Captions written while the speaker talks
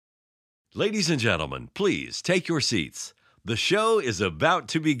Ladies and gentlemen, please take your seats. The show is about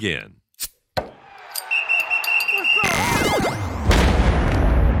to begin. To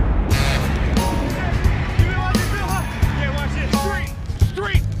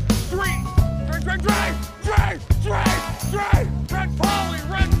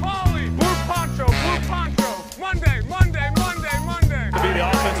be the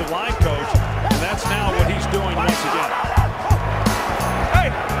offensive line coach, and that's now what he's doing once again. Hey!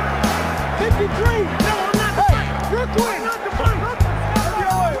 53! No, I'm not the punch! You're doing not the punch!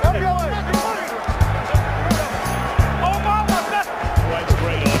 That's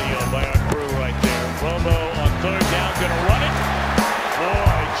great audio by our crew right there. Romo on third down, gonna run it.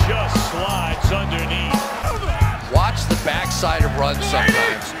 Boy, just slides underneath. Watch the backside of runs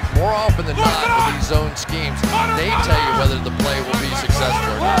sometimes. More often than not with these zone schemes, they tell you whether the play will be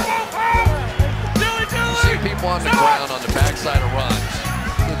successful or not. You see people on the ground on the backside of runs.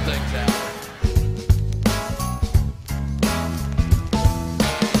 Good things happen.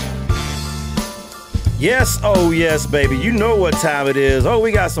 Yes, oh yes, baby. You know what time it is. Oh,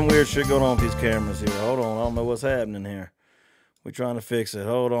 we got some weird shit going on with these cameras here. Hold on, I don't know what's happening here. We're trying to fix it.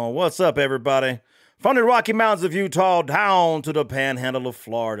 Hold on. What's up, everybody? From the Rocky Mountains of Utah down to the Panhandle of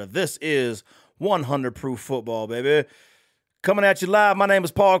Florida, this is 100 Proof Football, baby. Coming at you live. My name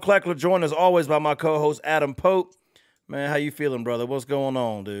is Paul Kleckler, joined as always by my co-host Adam Pope. Man, how you feeling, brother? What's going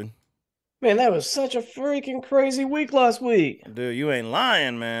on, dude? Man, that was such a freaking crazy week last week. Dude, you ain't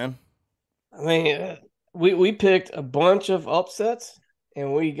lying, man. I mean, we picked a bunch of upsets,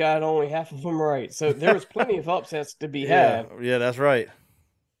 and we got only half of them right. So there was plenty of upsets to be had. Yeah, that's right.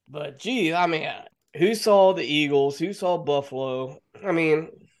 But, gee, I mean, who saw the Eagles? Who saw Buffalo? I mean,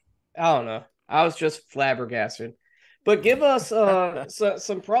 I don't know. I was just flabbergasted. But give us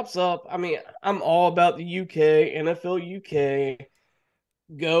some props up. I mean, I'm all about the UK, NFL UK,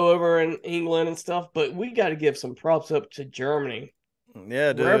 go over in England and stuff, but we got to give some props up to Germany.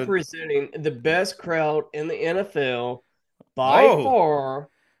 Yeah, dude. Representing the best crowd in the NFL by far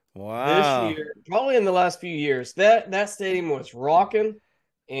this year, probably in the last few years. That stadium was rocking.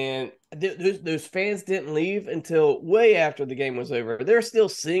 And those fans didn't leave until way after the game was over. They're still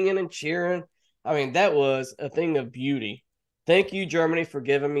singing and cheering. I mean, that was a thing of beauty. Thank you, Germany, for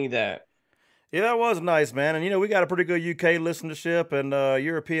giving me that. Yeah, that was nice, man. And, we got a pretty good UK listenership and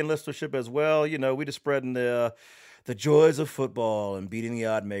European listenership as well. We just spreading the joys of football and beating the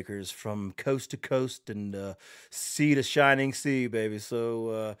odd makers from coast to coast and sea to shining sea, baby.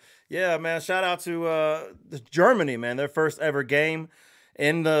 So, yeah, man, shout out to Germany, man, their first ever game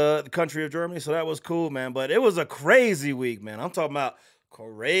in the country of Germany. So that was cool, man. But it was a crazy week, man. I'm talking about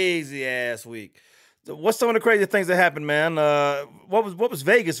crazy ass week. So what's some of the crazy things that happened, man? What was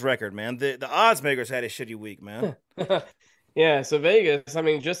Vegas' record, man? The odds makers had a shitty week, man. Yeah, so Vegas, I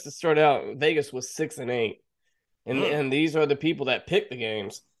mean, just to start out, Vegas was 6-8. And these are the people that picked the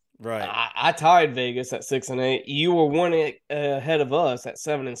games. Right. I tied Vegas at 6-8. You were one ahead of us at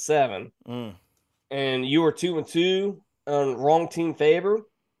 7-7. And you were 2-2. Wrong team favor,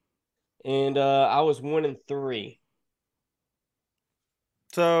 and I was 1-3.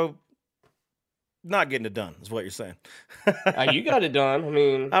 So, not getting it done is what you're saying. You got it done.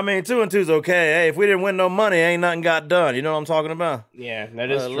 I mean, 2-2 is okay. Hey, if we didn't win no money, ain't nothing got done. You know what I'm talking about? Yeah,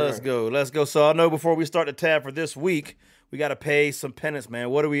 that is true. Let's go. So I know before we start the tab for this week, we got to pay some penance,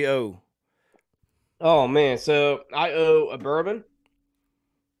 man. What do we owe? Oh man, so I owe a bourbon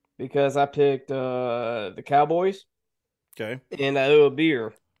because I picked the Cowboys. Okay. And I owe a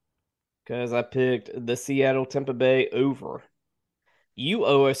beer because I picked the Seattle Tampa Bay over. You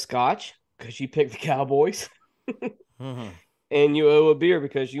owe a scotch because you picked the Cowboys. Mm-hmm. And you owe a beer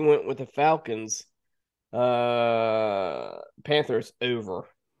because you went with the Falcons, Panthers over.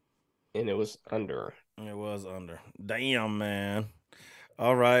 And it was under. It was under. Damn, man.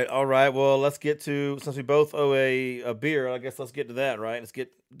 All right. Well, let's get to, since we both owe a beer, I guess let's get to that, right? Let's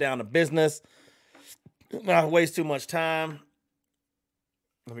get down to business. Not waste too much time.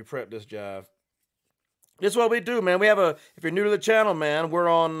 Let me prep this jive. This is what we do, man. We have if you're new to the channel, man, we're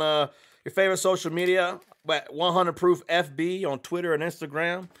on your favorite social media, at 100 Proof FB on Twitter and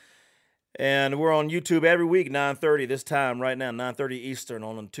Instagram. And we're on YouTube every week, 9:30 this time right now, 9:30 Eastern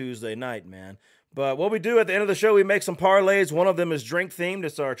on a Tuesday night, man. But what we do at the end of the show, we make some parlays. One of them is drink themed.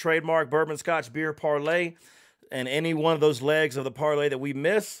 It's our trademark bourbon scotch beer parlay. And any one of those legs of the parlay that we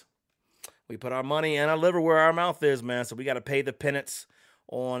miss, we put our money and our liver where our mouth is, man. So we got to pay the penance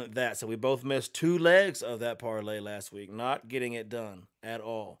on that. So we both missed 2 legs of that parlay last week. Not getting it done at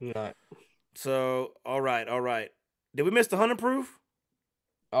all. Not. So, all right. Did we miss the 100 proof?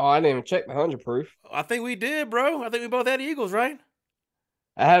 Oh, I didn't even check the 100 proof. I think we did, bro. I think we both had Eagles, right?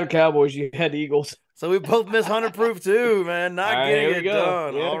 I had the Cowboys. You had the Eagles. So we both missed 100 proof too, man. Not right, getting it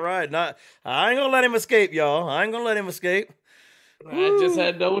done. Yeah. All right. I ain't gonna let him escape, y'all. I ain't gonna let him escape. I just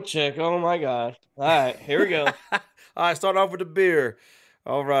had to double check. Oh my God. All right, here we go. All right, start off with the beer.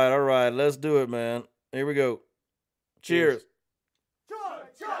 All right. Let's do it, man. Here we go. Cheers.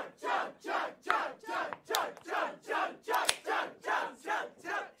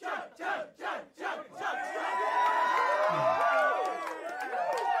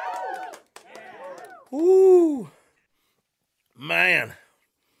 Ooh, man.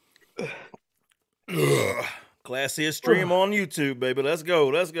 Classiest stream on YouTube, baby. Let's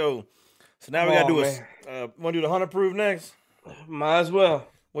go. So now we gotta do want to do the 100 proof next? Might as well.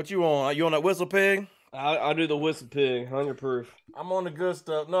 What you on? You on that whistle pig? I'll do the whistle pig, 100 proof. I'm on the good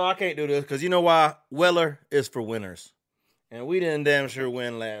stuff. No, I can't do this because you know why? Weller is for winners. And we didn't damn sure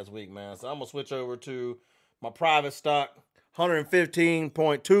win last week, man. So I'm going to switch over to my private stock,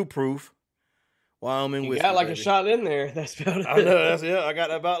 115.2 proof. Wyoming whiskey. You got like baby. a shot in there. That's about it. I know. That's it. I got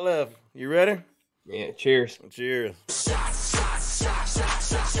that about left. You ready? Yeah, cheers. Cheers.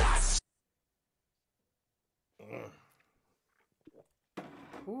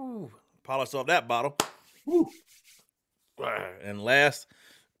 Ooh, polish off that bottle. Woo. And last,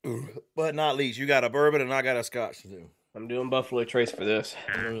 but not least, you got a bourbon and I got a scotch to do. I'm doing Buffalo Trace for this.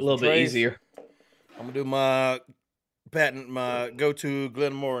 A little bit easier. I'm gonna do my go-to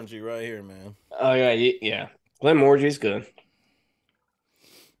Glenmorangie right here, man. Oh yeah. Glenmorangie good.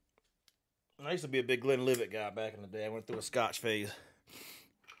 I used to be a big Glenlivet guy back in the day. I went through a scotch phase.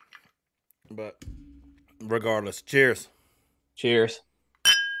 But regardless, cheers. Cheers.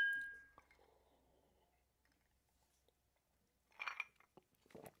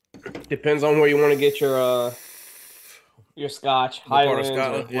 Depends on where you want to get your scotch, Highlands,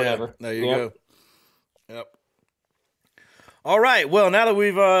 or whatever. Yeah, there you go. Yep. All right. Well, now that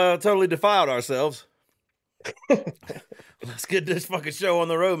we've totally defiled ourselves, let's get this fucking show on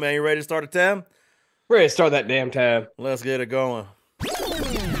the road, man. You ready to start a tab? Ready to start that damn tab. Let's get it going. You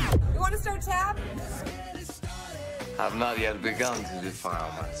want to start a tab? I've not yet begun to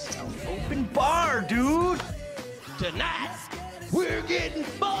defile myself. Open bar, dude. Tonight, we're getting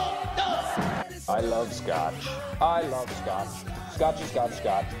fucked up. I love scotch.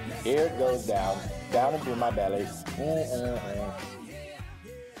 Scotch. Here it goes down into my belly.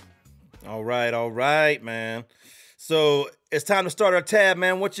 All right, man. So it's time to start our tab,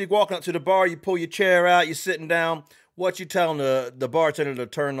 man. Once you walking up to the bar, you pull your chair out, you're sitting down. What you telling the bartender to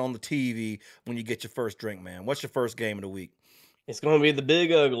turn on the TV when you get your first drink, man? What's your first game of the week? It's going to be the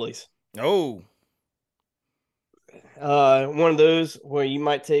Big Uglies. Oh. One of those where you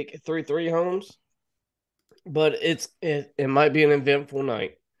might take 3-3 homes, but it might be an eventful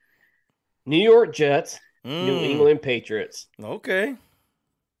night. New York Jets, New England Patriots. Okay.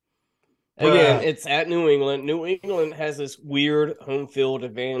 Again, it's at New England. New England has this weird home field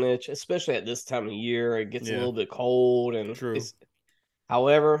advantage, especially at this time of year. It gets a little bit cold, and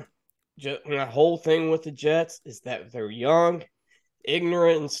however, the whole thing with the Jets is that they're young,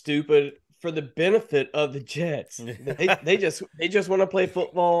 ignorant, and stupid for the benefit of the Jets. They just want to play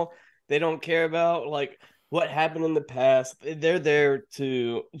football. They don't care about like what happened in the past. They're there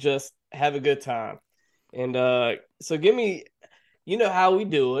to just have a good time. And so give me, you know how we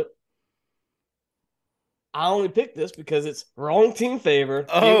do it. I only picked this because it's wrong team favored.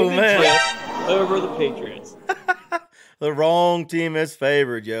 Oh, man. Jets over the Patriots. The wrong team is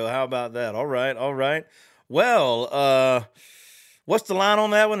favored, yo. How about that? All right. Well, what's the line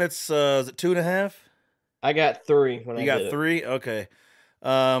on that one? It's is it 2.5? I got 3. You got 3? Okay.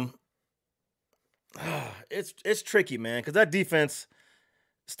 It's tricky, man, because that defense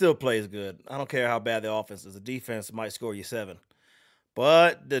still plays good. I don't care how bad the offense is. The defense might score you 7.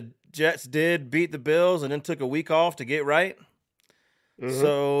 But the Jets did beat the Bills and then took a week off to get right. Mm-hmm.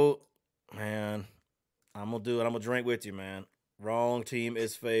 So, man, I'm going to do it. I'm going to drink with you, man. Wrong team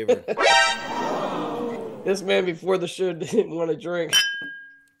is favored. This man before the show didn't want to drink.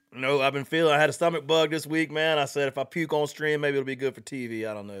 No, I had a stomach bug this week, man. I said if I puke on stream, maybe it'll be good for TV.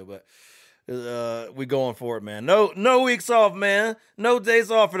 I don't know, but we going for it, man. No weeks off, man. No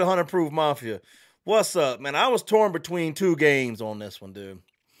days off for the 100 Proof Mafia. What's up, man? I was torn between 2 games on this one, dude.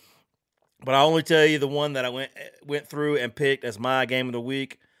 But I only tell you the one that I went through and picked as my game of the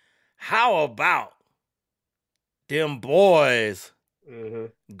week. How about them boys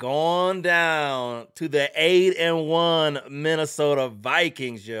going down to the 8-1 Minnesota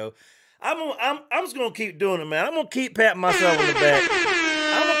Vikings, yo? I'm just gonna keep doing it, man. I'm gonna keep patting myself on the back.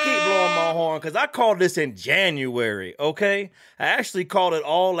 I'm gonna keep blowing my horn because I called this in January, okay? I actually called it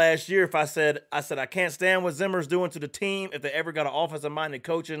all last year. If I said I can't stand what Zimmer's doing to the team. If they ever got an offensive-minded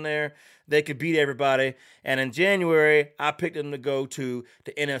coach in there, they could beat everybody. And in January, I picked them to go to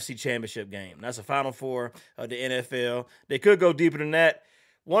the NFC Championship game. That's the Final Four of the NFL. They could go deeper than that.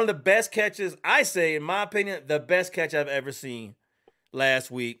 One of the best catches, I say, in my opinion, the best catch I've ever seen last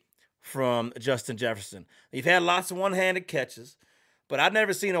week from Justin Jefferson. He's had lots of one-handed catches, but I've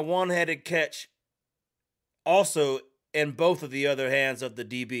never seen a one-handed catch also in both of the other hands of the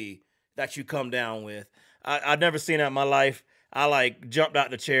DB that you come down with. I've never seen that in my life. I jumped out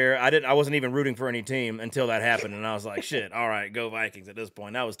the chair. I wasn't even rooting for any team until that happened, and I was like, shit, all right, go Vikings at this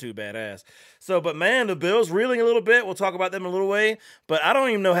point. That was too badass. So, but man, the Bills reeling a little bit. We'll talk about them in a little way. But I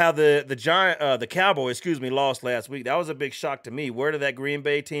don't even know how the Cowboys, lost last week. That was a big shock to me. Where did that Green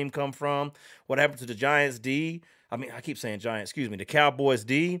Bay team come from? What happened to the Giants D? I mean, I keep saying Giants, the Cowboys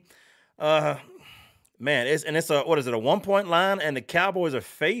D. Man, it's a 1-point line, and the Cowboys are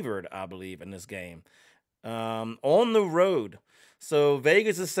favored, I believe, in this game. On the road. So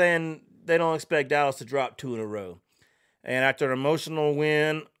Vegas is saying they don't expect Dallas to drop 2 in a row. And after an emotional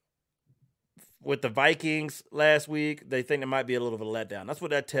win with the Vikings last week, they think there might be a little bit of a letdown. That's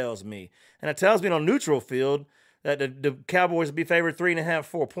what that tells me. And it tells me on neutral field that the Cowboys will be favored 3.5,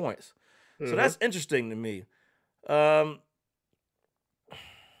 4 points. Mm-hmm. So that's interesting to me. I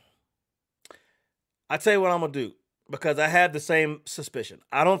tell you what I'm going to do, because I had the same suspicion.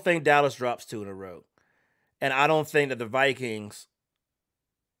 I don't think Dallas drops 2 in a row. And I don't think that the Vikings,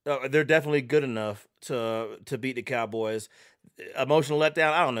 they're definitely good enough to beat the Cowboys. Emotional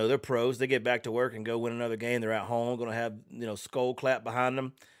letdown, I don't know. They're pros. They get back to work and go win another game. They're at home, going to have, skull clap behind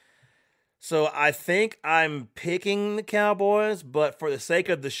them. So I think I'm picking the Cowboys, but for the sake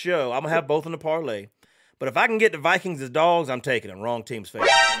of the show, I'm going to have both in the parlay. But if I can get the Vikings as dogs, I'm taking them. Wrong team's favorite.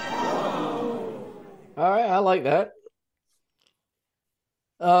 All right, I like that.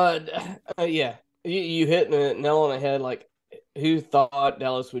 Yeah. You hit the nail on the head. Like, who thought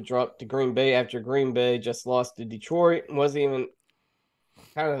Dallas would drop to Green Bay after Green Bay just lost to Detroit? Wasn't even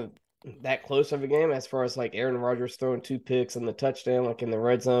kind of that close of a game as far as like Aaron Rodgers throwing 2 picks and the touchdown like in the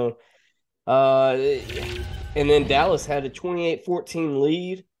red zone. And then Dallas had a 28-14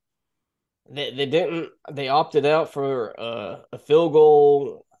 lead. They opted out for a field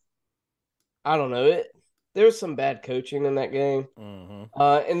goal. I don't know. There's some bad coaching in that game. Mm-hmm.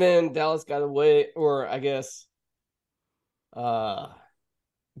 And then Dallas got away, or I guess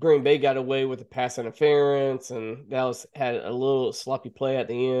Green Bay got away with the pass interference, and Dallas had a little sloppy play at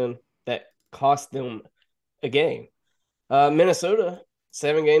the end that cost them a game. Minnesota,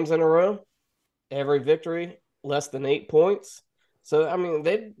 7 games in a row, every victory less than 8 points. So, I mean,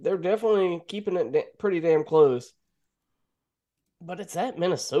 they're definitely keeping it pretty damn close. But it's at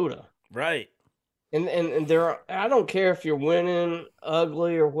Minnesota. Right. And I don't care if you're winning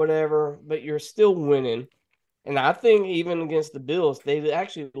ugly or whatever, but you're still winning. And I think even against the Bills, they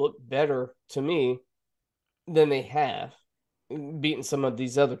actually look better to me than they have beating some of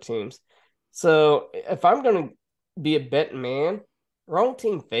these other teams. So if I'm going to be a betting man, wrong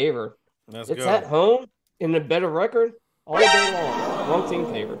team favored. It's at home in a better record all day long. Wrong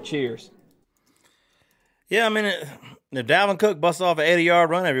team favored. Cheers. Yeah, I mean, if Dalvin Cook busts off an 80-yard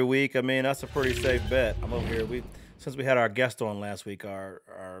run every week, I mean, that's a pretty safe bet. I'm over here. Since we had our guest on last week, our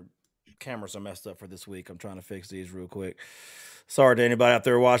cameras are messed up for this week. I'm trying to fix these real quick. Sorry to anybody out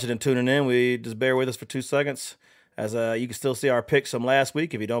there watching and tuning in. We just bear with us for 2 seconds. As you can still see our picks from last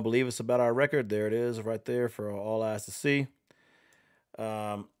week. If you don't believe us about our record, there it is right there for all eyes to see.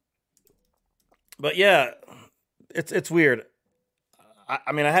 But yeah, it's weird.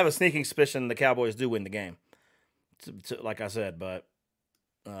 I mean, I have a sneaking suspicion the Cowboys do win the game. Like I said, but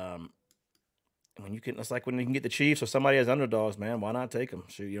it's like when you can get the Chiefs or somebody as underdogs, man, why not take them?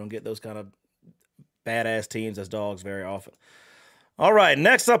 Shoot, you don't get those kind of badass teams as dogs very often. All right,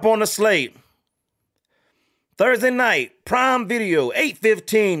 next up on the slate, Thursday night, Prime Video,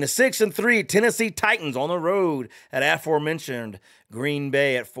 8:15, the 6-3 Tennessee Titans on the road at aforementioned Green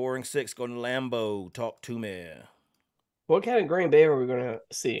Bay at 4-6, going to Lambeau. Talk to me. What kind of Green Bay are we going to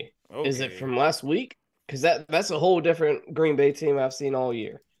see? Okay. Is it from last week? Because that's a whole different Green Bay team I've seen all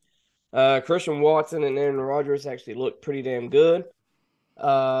year. Christian Watson and Aaron Rodgers actually look pretty damn good.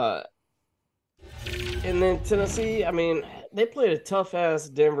 And then Tennessee, I mean, they played a tough-ass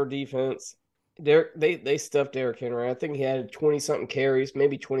Denver defense. They stuffed Derrick Henry. I think he had 20-something carries,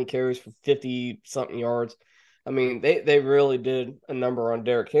 maybe 20 carries for 50-something yards. I mean, they really did a number on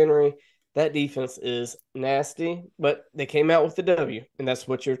Derrick Henry. That defense is nasty, but they came out with the W, and that's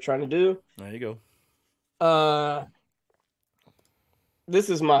what you're trying to do. There you go. this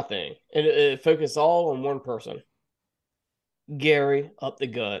is my thing. It focused all on one person. Gary up the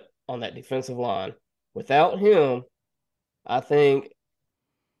gut on that defensive line. Without him, I think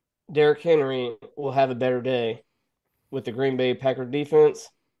Derrick Henry will have a better day with the Green Bay Packer defense.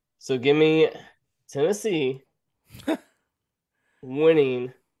 So give me Tennessee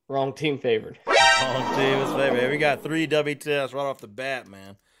winning, wrong team favored. Wrong team is favored. We got 3 W tests right off the bat,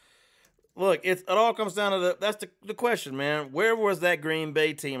 man. Look, it all comes down to that's the question, man. Where was that Green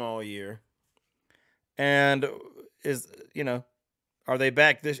Bay team all year? And are they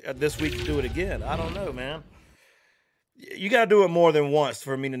back this week to do it again? I don't know, man. You got to do it more than once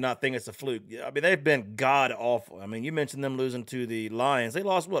for me to not think it's a fluke. I mean, they've been god awful. I mean, you mentioned them losing to the Lions. They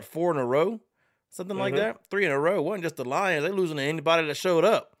lost, 4 in a row? Something like that? 3 in a row. It wasn't just the Lions. They losing to anybody that showed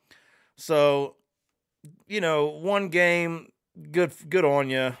up. So, one game, good on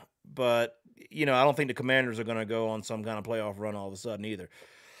you. But, I don't think the Commanders are going to go on some kind of playoff run all of a sudden either.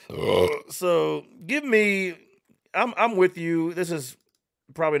 So, give me – I'm with you. This is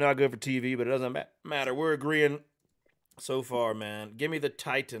probably not good for TV, but it doesn't matter. We're agreeing so far, man. Give me the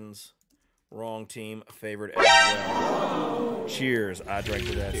Titans, wrong team, favored as well. Cheers. I drank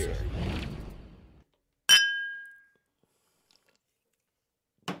to that, sir.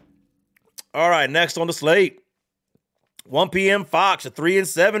 All right, next on the slate. 1 p.m. Fox, the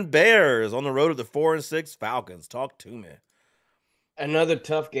 3-7 Bears on the road to the 4-6 Falcons. Talk to me. Another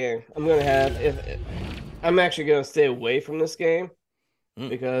tough game. I'm actually going to stay away from this game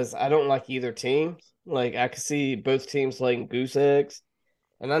because I don't like either team. Like, I could see both teams laying goose eggs.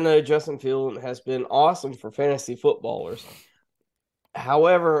 And I know Justin Fields has been awesome for fantasy footballers.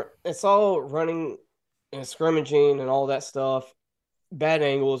 However, it's all running and scrimmaging and all that stuff. Bad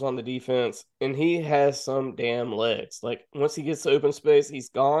angles on the defense, and he has some damn legs. Like, once he gets to open space, he's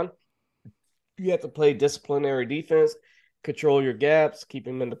gone. You have to play disciplinary defense, control your gaps, keep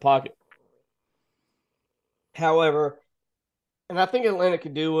him in the pocket. However, and I think Atlanta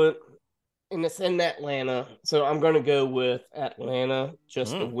could do it, and it's in Atlanta, so I'm going to go with Atlanta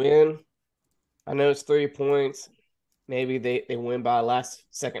just to win. I know it's 3 points. Maybe they win by a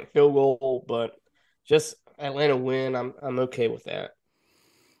last-second field goal, but just Atlanta win, I'm okay with that.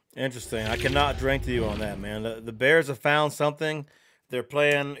 Interesting. I cannot drink to you on that, man. The Bears have found something. They're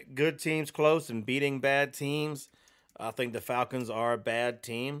playing good teams close and beating bad teams. I think the Falcons are a bad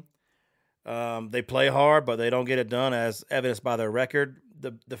team. They play hard, but they don't get it done, as evidenced by their record.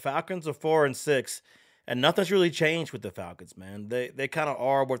 The Falcons are 4-6, and nothing's really changed with the Falcons, man. They kind of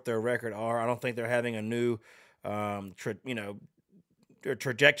are what their record are. I don't think they're having a new, their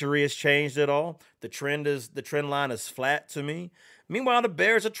trajectory has changed at all. The trend line is flat to me. Meanwhile, the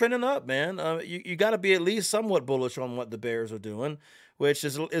Bears are trending up, man. You got to be at least somewhat bullish on what the Bears are doing, which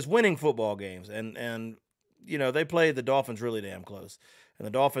is winning football games. And they played the Dolphins really damn close. And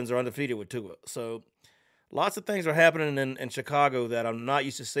the Dolphins are undefeated with Tua. So lots of things are happening in Chicago that I'm not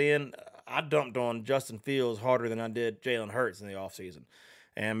used to seeing. I dumped on Justin Fields harder than I did Jalen Hurts in the offseason.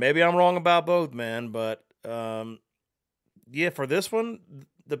 And maybe I'm wrong about both, man. But, for this one,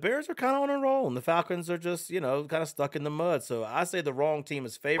 the Bears are kind of on a roll, and the Falcons are just, kind of stuck in the mud. So I say the wrong team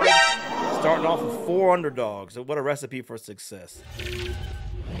is favored, starting off with 4 underdogs. So what a recipe for success.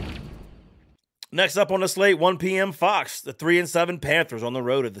 Next up on the slate, 1 p.m. Fox, the 3-7 Panthers on the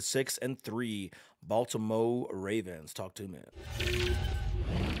road to the 6-3 Baltimore Ravens. Talk to me.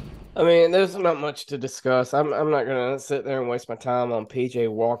 I mean, there's not much to discuss. I'm not going to sit there and waste my time on P.J.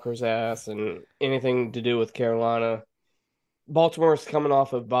 Walker's ass and anything to do with Carolina. Baltimore's coming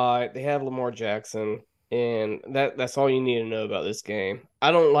off a bye. They have Lamar Jackson, and that's all you need to know about this game.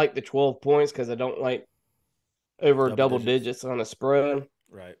 I don't like the 12 points because I don't like over double digits on a spread.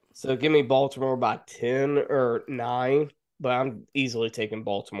 Right. So give me Baltimore by 10 or 9, but I'm easily taking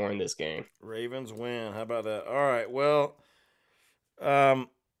Baltimore in this game. Ravens win. How about that? All right. Well,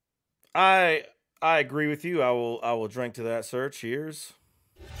 I agree with you. I will drink to that, sir. Cheers.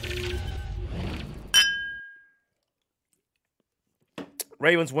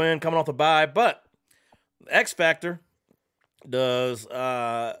 Ravens win, coming off the bye, but X Factor does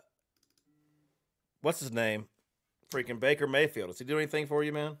what's his name? Freaking Baker Mayfield. Does he do anything for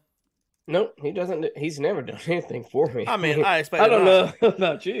you, man? Nope, he doesn't. He's never done anything for me. I mean, I expect. I don't know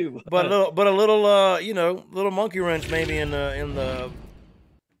about you, but a little monkey wrench maybe in the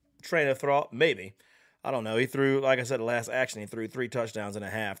train of thought. Maybe, I don't know. He threw, like I said, the last action, he threw 3 touchdowns and a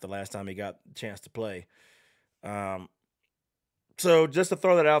half the last time he got a chance to play. So just to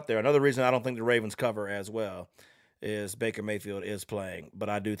throw that out there, another reason I don't think the Ravens cover as well is Baker Mayfield is playing, but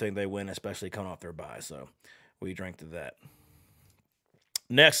I do think they win, especially coming off their bye. So we drink to that.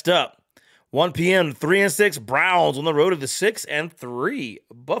 Next up, 1 p.m. 3-6 Browns on the road to the 6-3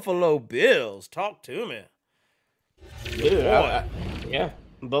 Buffalo Bills. Talk to me. Dude, yeah.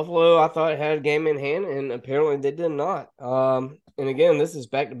 Buffalo, I thought had a game in hand, and apparently they did not. And again, this is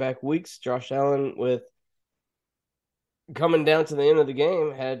back-to-back weeks. Josh Allen, with coming down to the end of the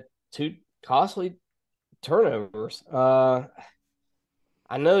game, had 2 costly turnovers. I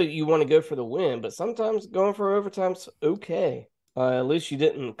know you want to go for the win, but sometimes going for overtime's okay. At least you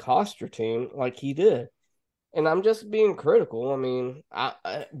didn't cost your team like he did. And I'm just being critical. I mean,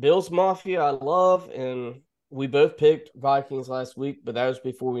 Bills Mafia I love, and we both picked Vikings last week, but that was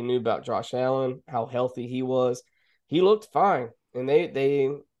before we knew about Josh Allen, how healthy he was. He looked fine, and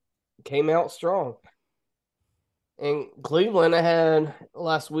they came out strong. And Cleveland I had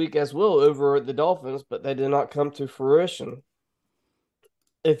last week as well over the Dolphins, but they did not come to fruition.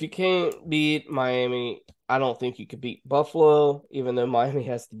 If you can't beat Miami, I don't think you could beat Buffalo, even though Miami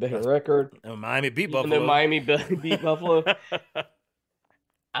has the better record. Miami beat even Buffalo. Though Miami beat Buffalo.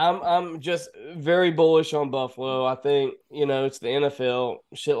 I'm just very bullish on Buffalo. I think, it's the NFL.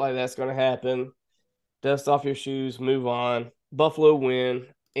 Shit like that's going to happen. Dust off your shoes, move on. Buffalo win.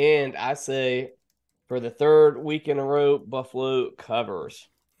 And I say for the 3rd week in a row, Buffalo covers.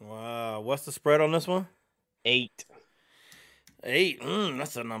 Wow. What's the spread on this one? 8. 8.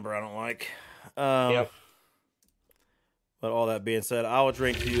 That's a number I don't like. Yep. But all that being said, I will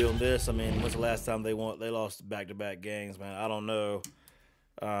drink to you on this. I mean, when's the last time they lost back-to-back games, man? I don't know.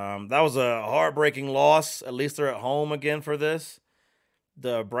 That was a heartbreaking loss. At least they're at home again for this.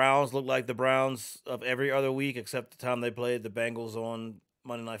 The Browns look like the Browns of every other week except the time they played the Bengals on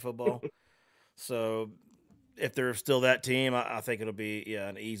Monday Night Football. So if they're still that team, I think it'll be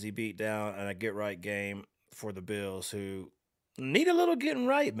an easy beat down and a get-right game for the Bills, who need a little getting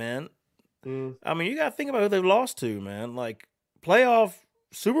right, man. I mean, you got to think about who they've lost to, man. Like, playoff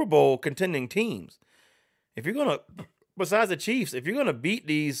Super Bowl contending teams. If you're going to, besides the Chiefs, if you're going to beat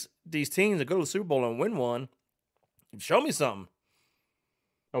these teams and go to the Super Bowl and win one, show me something.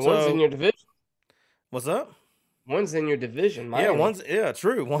 And one's in your division. What's up? One's in your division. Miami.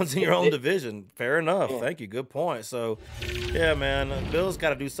 True. One's in your own division. Fair enough. Yeah. Thank you. Good point. So, yeah, man, Bills got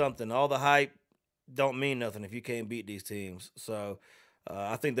to do something. All the hype don't mean nothing if you can't beat these teams. So,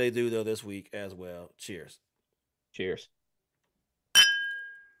 I think they do, though, this week as well. Cheers. Cheers.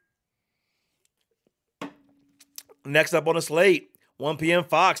 Next up on the slate, 1 p.m.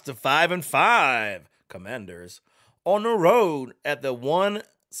 Fox to 5-5 Commanders on the road at the 1-7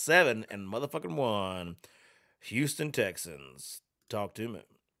 and motherfucking 1 Houston Texans. Talk to me.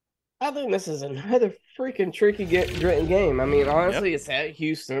 I think this is another freaking tricky game. I mean, honestly, It's at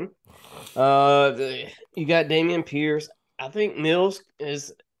Houston. You got Dameon Pierce. I think Mills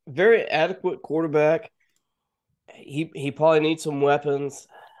is very adequate quarterback. He probably needs some weapons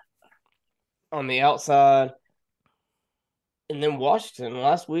on the outside. And then Washington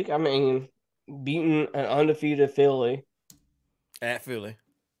last week, I mean, beating an undefeated Philly. At Philly.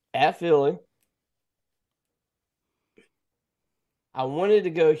 I wanted to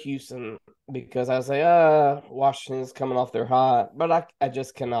go Houston because I was like, Washington's coming off their high, but I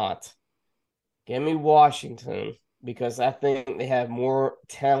just cannot. Give me Washington because I think they have more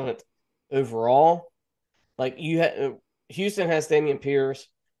talent overall. Like Houston has Damian Pierce,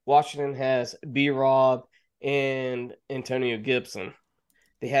 Washington has B-Rob and Antonio Gibson.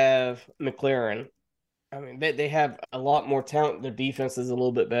 They have McLaren. I mean, they have a lot more talent. Their defense is a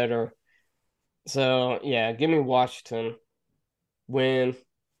little bit better. So, yeah, give me Washington. Win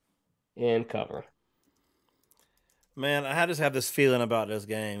and cover. Man, I just have this feeling about this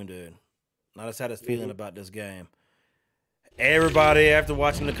game, dude. I just had this feeling about this game. Everybody, after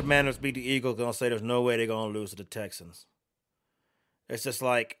watching the Commanders beat the Eagles, going to say there's no way they're going to lose to the Texans. It's just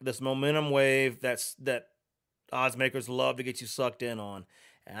like this momentum wave that odds makers love to get you sucked in on.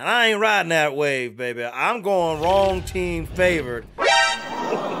 And I ain't riding that wave, baby. I'm going wrong team favored.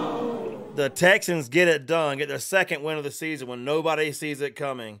 The Texans get it done, get their second win of the season when nobody sees it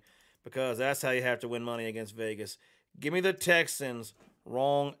coming, because that's how you have to win money against Vegas. Give me the Texans,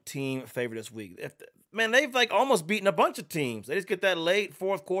 wrong team favorite this week. Man, they've like almost beaten a bunch of teams. They just get that late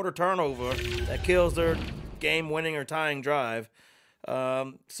fourth quarter turnover that kills their game-winning or tying drive.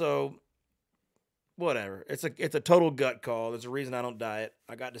 So whatever. It's a total gut call. There's a reason I don't diet.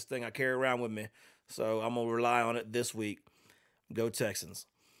 I got this thing I carry around with me, so I'm gonna rely on it this week. Go Texans.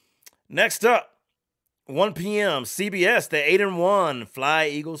 Next up, 1 p.m. CBS, the 8-1 Fly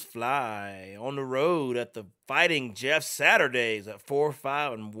Eagles Fly on the road at the Fighting Jeff Saturdays at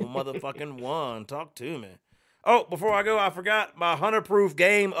 4-5 and motherfucking 1. Talk to me. Oh, before I go, I forgot my 100-proof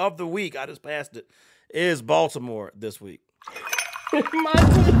game of the week. I just passed it. Is Baltimore this week. My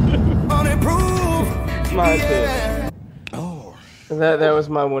Mine too. Oh, that was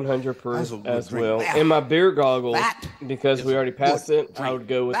my 100 proof as well. And my beer goggles, because we already passed it, I would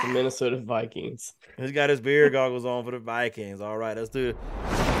go with the Minnesota Vikings. He's got his beer goggles on for the Vikings. All right, let's do it.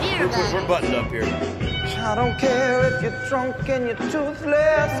 We're buttoned up here. I don't care if you're drunk and you're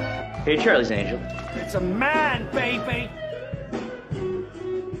toothless. Hey, Charlie's Angel. It's a man, baby.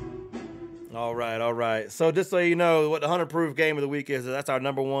 All right. So just so you know what the 100 proof game of the week is, that's our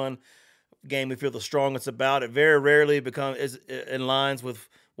number one game we feel the strongest about. It very rarely is in lines with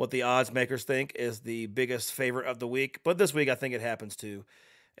what the odds makers think is the biggest favorite of the week. But this week, I think it happens too.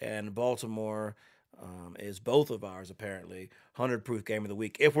 And Baltimore is both of ours, apparently. 100 proof game of the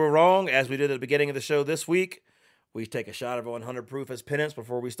week. If we're wrong, as we did at the beginning of the show this week, we take a shot of 100 proof as penance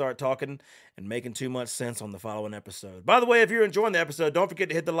before we start talking and making too much sense on the following episode. By the way, if you're enjoying the episode, don't forget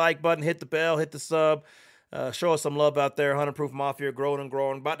to hit the like button, hit the bell, hit the sub. Show us some love out there. 100 Proof Mafia growing and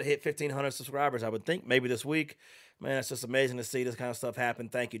growing. About to hit 1,500 subscribers, I would think, maybe this week. Man, it's just amazing to see this kind of stuff happen.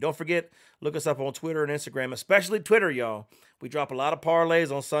 Thank you. Don't forget, look us up on Twitter and Instagram, especially Twitter, y'all. We drop a lot of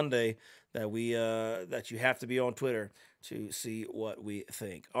parlays on Sunday that you have to be on Twitter to see what we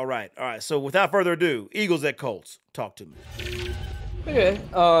think. All right. So without further ado, Eagles at Colts. Talk to me. Okay.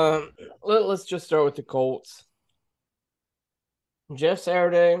 Let's just start with the Colts. Jeff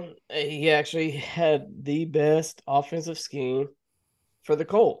Saturday, he actually had the best offensive scheme for the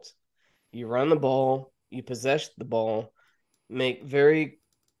Colts. You run the ball, you possess the ball, make very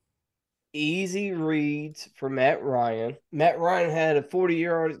easy reads for Matt Ryan. Matt Ryan had a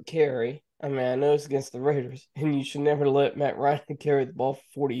 40-yard carry. I mean, I know it's against the Raiders, and you should never let Matt Ryan carry the ball for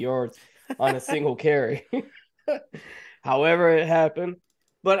 40 yards on a single carry. However, it happened.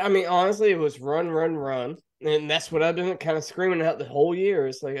 But, I mean, honestly, it was run. And that's what I've been kind of screaming out the whole year.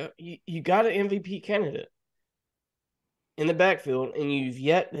 It's like, you got an MVP candidate in the backfield, and you've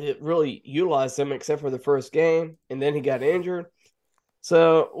yet to really utilize him except for the first game, and then he got injured.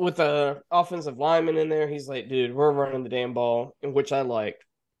 So with the offensive lineman in there, he's like, dude, we're running the damn ball, in which I liked.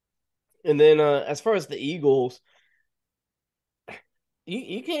 And then as far as the Eagles,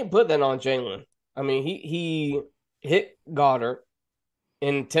 you can't put that on Jalen. I mean, he hit Goddard.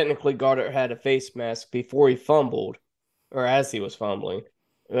 And technically, Goddard had a face mask before he fumbled, or as he was fumbling.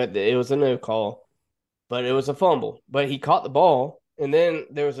 It was a no call, but it was a fumble. But he caught the ball, and then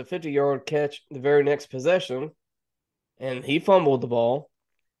there was a 50-yard catch the very next possession, and he fumbled the ball.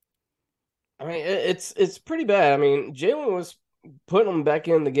 I mean, it's pretty bad. I mean, Jalen was putting him back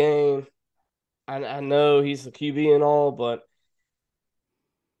in the game. I know he's the QB and all, but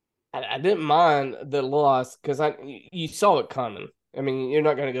I didn't mind the loss because you saw it coming. I mean, you're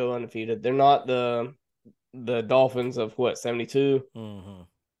not going to go undefeated. They're not the Dolphins of, 72? Mm-hmm.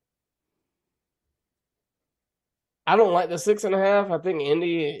 I don't like the 6.5. I think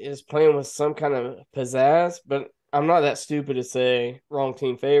Indy is playing with some kind of pizzazz, but I'm not that stupid to say wrong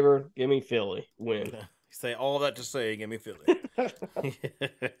team favored. Give me Philly. Win. You say all that to say, give me Philly.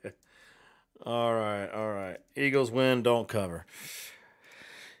 All right. Eagles win, don't cover.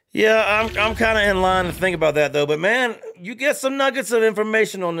 Yeah, I'm kind of in line to think about that, though. But, man, you get some nuggets of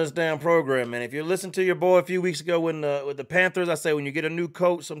information on this damn program, man. If you listened to your boy a few weeks ago with the Panthers, I say when you get a new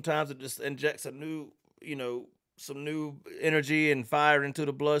coach, sometimes it just injects a new, some new energy and fire into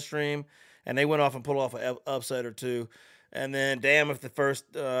the bloodstream. And they went off and pulled off an upset or two. And then, damn if the first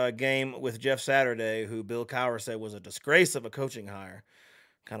game with Jeff Saturday, who Bill Cowher said was a disgrace of a coaching hire,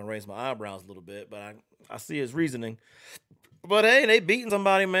 kind of raised my eyebrows a little bit. But I see his reasoning. But, hey, they beating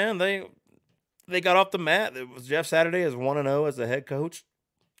somebody, man. They got off the mat. It was Jeff Saturday as 1-0 as the head coach.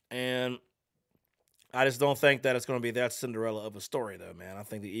 And I just don't think that it's going to be that Cinderella of a story, though, man. I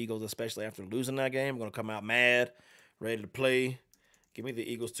think the Eagles, especially after losing that game, are going to come out mad, ready to play. Give me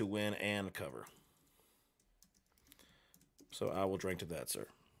the Eagles to win and cover. So I will drink to that, sir.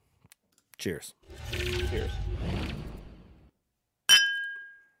 Cheers. Cheers.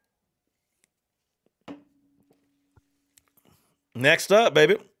 Next up,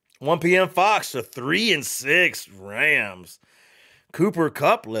 baby, 1 p.m. Fox, the 3-6 Rams. Cooper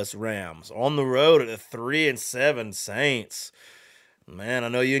Cup-less Rams on the road at the 3-7 Saints. Man, I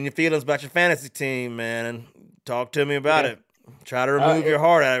know you and your feelings about your fantasy team, man. Talk to me about it. Try to remove your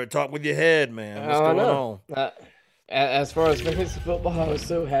heart out of it. Talk with your head, man. What's going on? As far as fantasy football, I was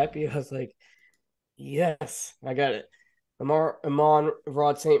so happy. I was like, yes, I got it. Amon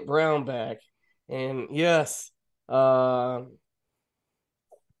Rod St. Brown back. And yes,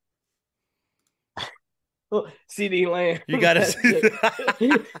 CD Lamb. You got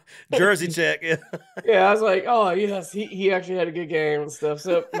to jersey check. Yeah. Yeah, I was like, oh, yes, he actually had a good game and stuff.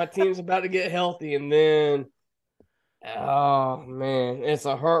 So my team's about to get healthy, and then Oh man, it's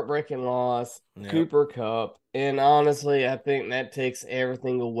a heartbreaking loss. Yep. Cooper Cup. And honestly, I think that takes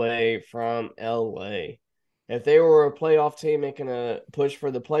everything away from LA. If they were a playoff team making a push for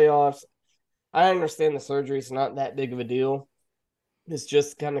the playoffs, I understand the surgery's not that big of a deal. It's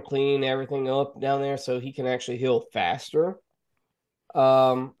just kind of cleaning everything up down there so he can actually heal faster.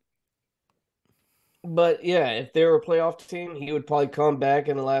 Um, but yeah, if they were a playoff team, he would probably come back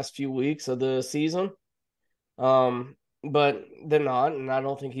in the last few weeks of the season. But they're not, and I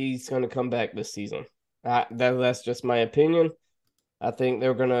don't think he's going to come back this season. That's just my opinion. I think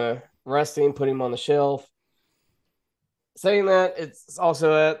they're going to rest him, put him on the shelf. Saying that, it's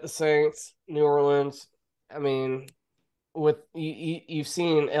also at the Saints, New Orleans. I mean, with you've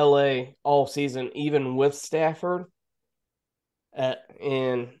seen LA all season, even with Stafford.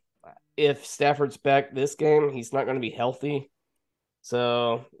 And if Stafford's back this game, he's not going to be healthy.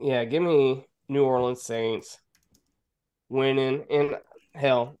 So yeah, give me New Orleans Saints winning, and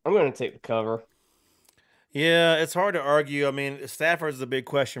hell, I'm going to take the cover. Yeah, it's hard to argue. I mean, Stafford's the big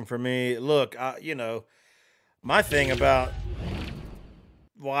question for me. Look, my thing about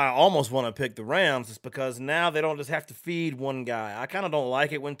why I almost want to pick the Rams is because now they don't just have to feed one guy. I kind of don't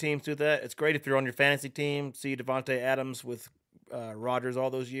like it when teams do that. It's great if you're on your fantasy team, see Devontae Adams with Rodgers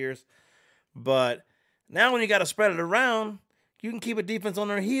all those years. But now when you got to spread it around, you can keep a defense on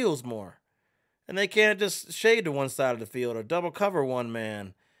their heels more. And they can't just shade to one side of the field or double cover one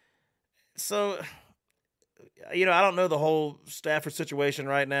man. So, I don't know the whole Stafford situation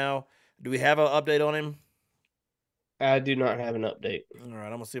right now. Do we have an update on him? I do not have an update. All right,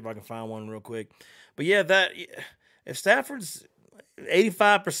 I'm going to see if I can find one real quick. But yeah, if Stafford's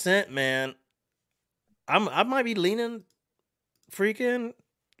 85%, man, I might be leaning freaking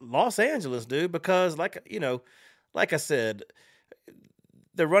Los Angeles, dude, because like I said,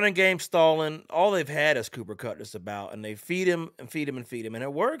 the running game stalling, all they've had is Cooper Kupp just about, and they feed him and feed him and feed him, and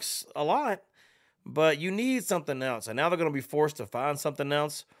it works a lot, but you need something else. And now they're going to be forced to find something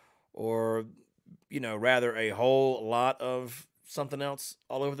else, or rather a whole lot of something else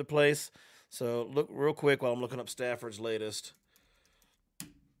all over the place. So look real quick while I'm looking up Stafford's latest.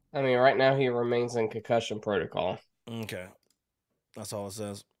 I mean, right now he remains in concussion protocol. Okay. That's all it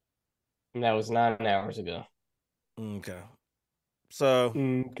says. And that was 9 hours ago. Okay. So.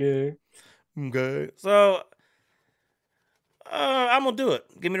 Okay. So, I'm going to do it.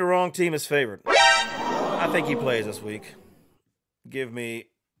 Give me the wrong team as favored. I think he plays this week. Give me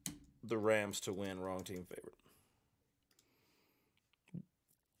the Rams to win, wrong team favorite.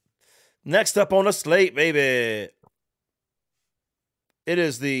 Next up on the slate, baby. It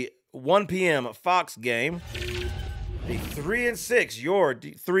is the 1 p.m. Fox game. The 3-6, your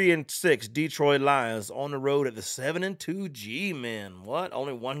 3-6 Detroit Lions on the road at the 7-2 G-Men. What?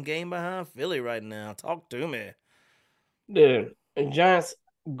 Only one game behind Philly right now. Talk to me. Dude, the Giants,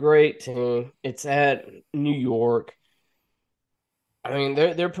 great team. It's at New York. I mean,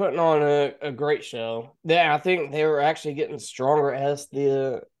 they're putting on a great show. I think they were actually getting stronger as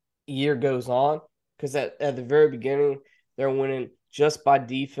the year goes on, because at the very beginning, they're winning just by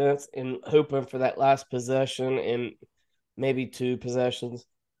defense and hoping for that last possession and maybe 2 possessions,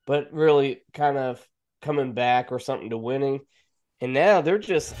 but really kind of coming back or something to winning. And now they're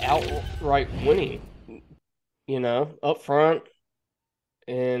just outright winning, up front.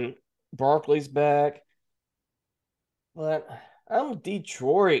 And Barkley's back. But I'm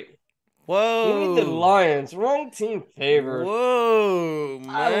Detroit. Whoa. Give me the Lions. Wrong team favored. Whoa, man.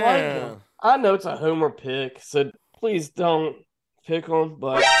 I like them. I know it's a homer pick, so please don't pick them,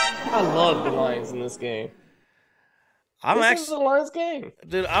 but I love the Lions in this game. This is the Lions game.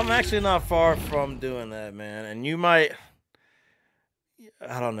 Dude, I'm actually not far from doing that, man. And you might,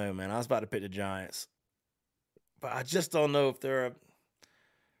 I don't know, man. I was about to pick the Giants. But I just don't know if they're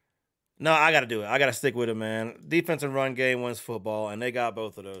No, I got to do it. I got to stick with it, man. Defense and run game wins football, and they got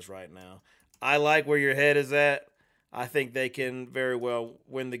both of those right now. I like where your head is at. I think they can very well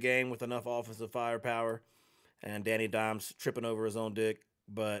win the game with enough offensive firepower and Danny Dimes tripping over his own dick.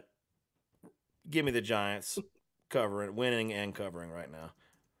 But give me the Giants winning and covering right now.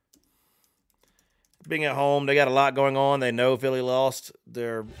 Being at home, they got a lot going on. They know Philly lost.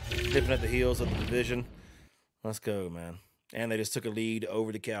 They're dipping at the heels of the division. Let's go, man. And they just took a lead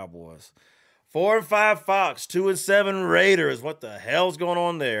over the Cowboys. 4-5 Fox, 2-7 Raiders. What the hell's going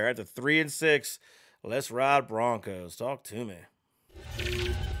on there? At the 3-6, let's ride Broncos. Talk to me.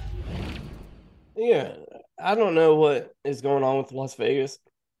 Yeah, I don't know what is going on with Las Vegas.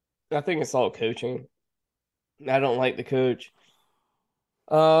 I think it's all coaching. I don't like the coach.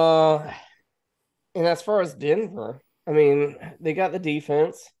 And as far as Denver, I mean, they got the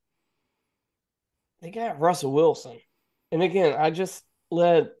defense. They got Russell Wilson. And again, I just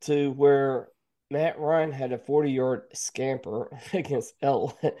led to where Matt Ryan had a 40-yard scamper against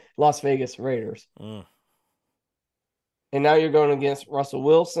Las Vegas Raiders. Mm. And now you're going against Russell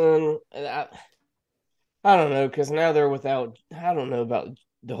Wilson. And I don't know, because now they're without, I don't know about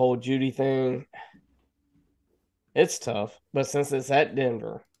the whole Judy thing. It's tough. But since it's at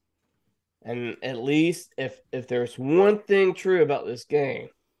Denver, and at least if there's one thing true about this game,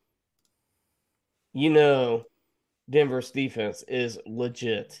 Denver's defense is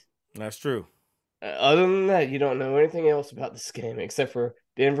legit. That's true. Other than that, you don't know anything else about this game except for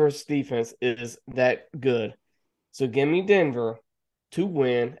Denver's defense is that good. So give me Denver to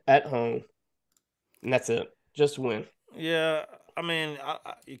win at home, and that's it. Just win. Yeah, I mean,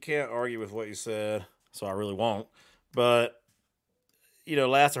 you can't argue with what you said, so I really won't. But,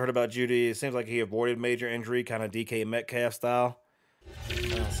 last I heard about Judy, it seems like he avoided major injury, kind of DK Metcalf style.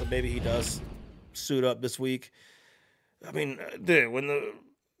 So maybe he does suit up this week. I mean, dude,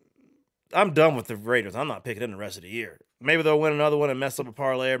 I'm done with the Raiders. I'm not picking them the rest of the year. Maybe they'll win another one and mess up a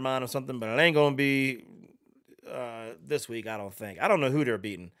parlay of mine or something, but it ain't going to be this week, I don't think. I don't know who they're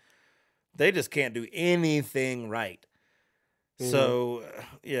beating. They just can't do anything right. Mm-hmm. So,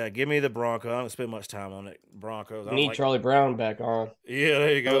 yeah, give me the Broncos. I don't spend much time on it. Broncos. You need Charlie Brown back on. Yeah,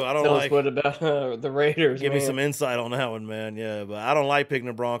 there you go. Tell us what about the Raiders, Give me some insight on that one, man. Yeah, but I don't like picking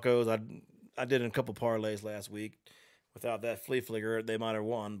the Broncos. I did in a couple parlays last week. Without that flea flicker, they might have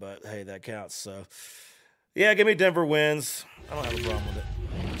won, but hey, that counts. So, yeah, give me Denver wins. I don't have a problem with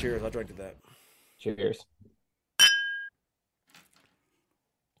it. Cheers. I drank to that. Cheers.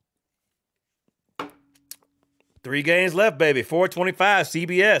 Three games left, baby. 425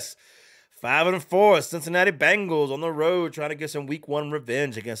 CBS. 5-4 Cincinnati Bengals on the road trying to get some week 1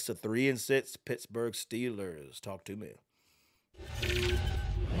 revenge against the 3-6 Pittsburgh Steelers. Talk to me.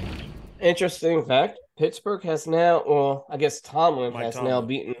 Interesting fact. Pittsburgh has now, I guess Tomlin has now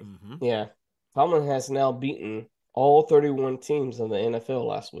beaten. Mm-hmm. Yeah. Tomlin has now beaten all 31 teams in the NFL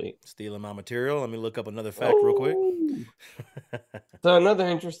last week. Stealing my material. Let me look up another fact real quick. So another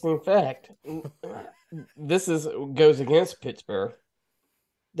interesting fact. This goes against Pittsburgh.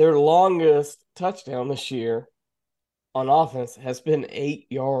 Their longest touchdown this year on offense has been 8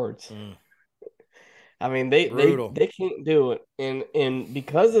 yards. Mm. I mean, they can't do it. And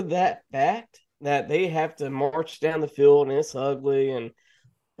because of that fact that they have to march down the field and it's ugly, and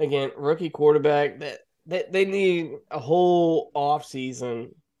again, rookie quarterback, that they need a whole offseason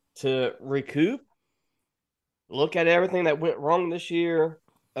to recoup. Look at everything that went wrong this year.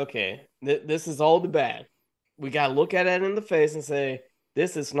 Okay, this is all the bad. We got to look at it in the face and say,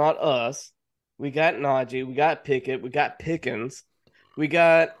 this is not us. We got Najee. We got Pickett. We got Pickens. We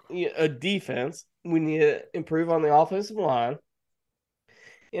got a defense. We need to improve on the offensive line.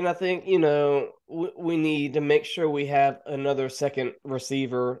 And I think, we need to make sure we have another second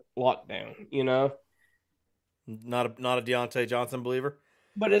receiver lockdown, Not a Deontay Johnson believer?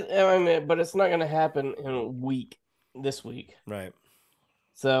 But it's not going to happen in a week, this week. Right.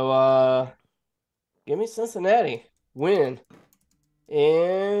 So, give me Cincinnati. Win.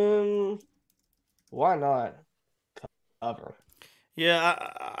 And why not cover? Yeah,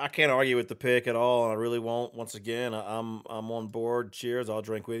 I can't argue with the pick at all. I really won't. Once again, I'm on board. Cheers. I'll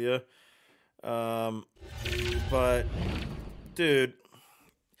drink with you. But, dude,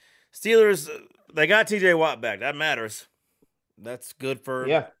 Steelers, they got TJ Watt back. That matters. That's good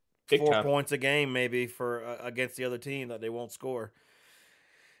for 4 points a game maybe for against the other team that they won't score.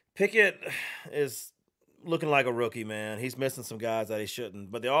 Pickett is looking like a rookie, man. He's missing some guys that he shouldn't.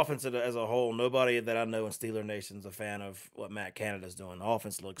 But the offense as a whole, nobody that I know in Steeler Nation's a fan of what Matt Canada's doing. The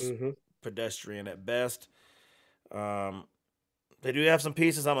offense looks pedestrian at best. They do have some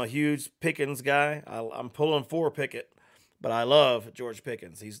pieces. I'm a huge Pickens guy. I'm pulling for Pickett, but I love George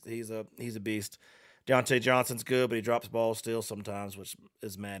Pickens. He's a beast. Deontay Johnson's good, but he drops balls still sometimes, which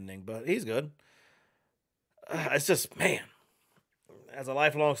is maddening. But he's good. It's just, man, as a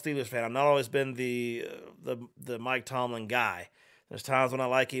lifelong Steelers fan, I've not always been the Mike Tomlin guy. There's times when I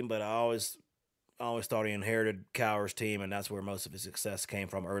like him, but I always thought he inherited Cowher's team, and that's where most of his success came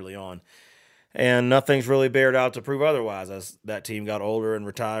from early on. And nothing's really bared out to prove otherwise. As that team got older and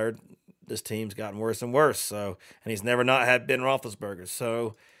retired, this team's gotten worse and worse. So, and he's never not had Ben Roethlisberger.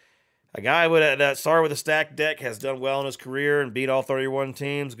 So, a guy that started with a stacked deck has done well in his career and beat all 31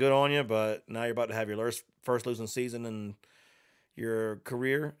 teams. Good on you, but now you're about to have your first losing season in your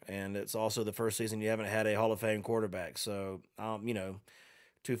career, and it's also the first season you haven't had a Hall of Fame quarterback. So,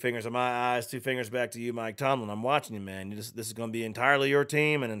 2 fingers in my eyes, 2 fingers back to you, Mike Tomlin. I'm watching you, man. This is going to be entirely your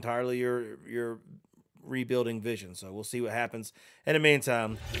team and entirely your rebuilding vision. So we'll see what happens. In the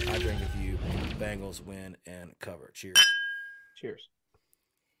meantime, I drink with you. Bengals win and cover. Cheers. Cheers.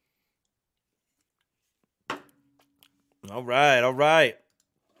 All right.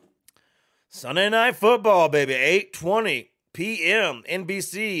 Sunday Night Football, baby. 8:20 p.m.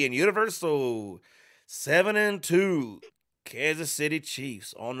 NBC and Universal. 7-2. Kansas City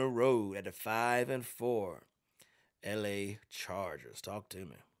Chiefs on the road at the 5-4 LA Chargers. Talk to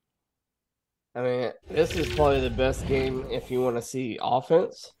me. I mean, this is probably the best game if you want to see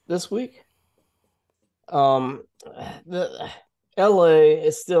offense this week. The LA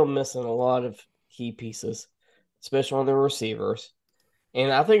is still missing a lot of key pieces, especially on the receivers.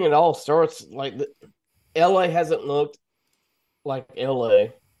 And I think it all starts like LA hasn't looked like LA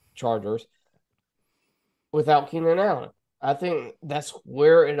Chargers without Keenan Allen. I think that's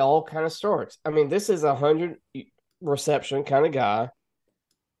where it all kind of starts. I mean, this is a 100 reception kind of guy,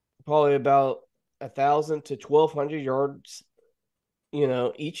 probably about 1,000 to 1,200 yards,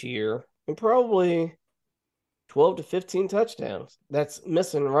 each year, and probably 12 to 15 touchdowns. That's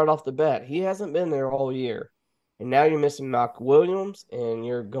missing right off the bat. He hasn't been there all year. And now you're missing Mike Williams, and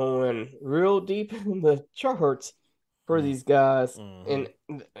you're going real deep in the charts for these guys. And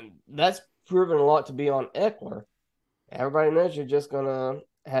that's proven a lot to be on Eckler. Everybody knows you're just going to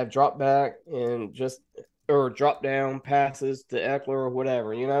have drop back and or drop down passes to Eckler or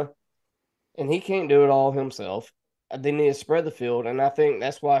whatever, And he can't do it all himself. They need to spread the field, and I think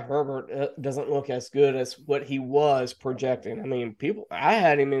that's why Herbert doesn't look as good as what he was projecting. I mean, I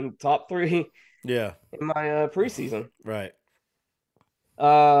had him in top 3 in my preseason. Right.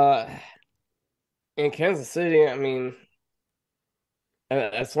 In Kansas City, I mean,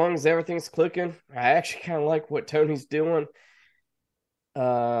 as long as everything's clicking, I actually kind of like what Tony's doing.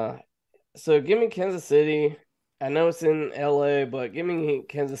 So give me Kansas City. I know it's in LA, but give me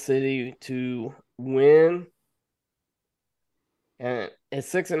Kansas City to win. And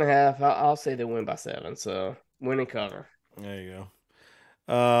it's 6.5. I'll say they win by 7. So winning cover. There you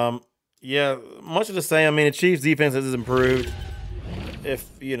go. Yeah, much of the same. I mean, the Chiefs' defense has improved. If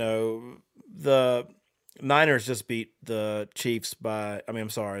the Niners just beat the Chiefs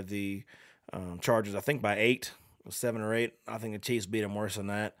the Chargers, I think by 8, 7 or 8. I think the Chiefs beat them worse than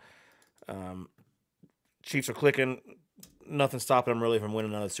that. Chiefs are clicking. Nothing stopping them really from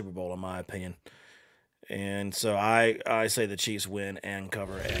winning another Super Bowl, in my opinion. And so I say the Chiefs win and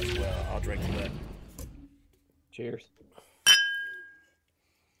cover as well. I'll drink to that. Cheers.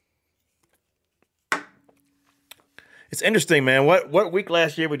 It's interesting, man. What week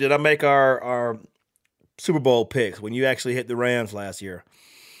last year did I make our Super Bowl picks when you actually hit the Rams last year?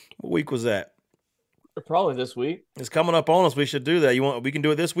 What week was that? Probably this week. It's coming up on us. We should do that. We can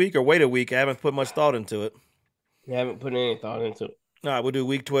do it this week or wait a week. I haven't put much thought into it. You haven't put any thought into it. All right, we'll do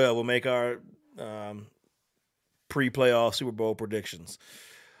week 12. We'll make our pre-playoff Super Bowl predictions.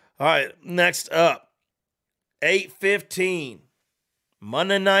 All right, next up, 8:15,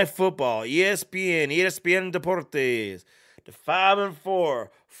 Monday Night Football, ESPN Deportes. The 5-4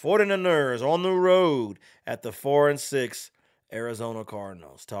 49ers on the road at the 4-6 Arizona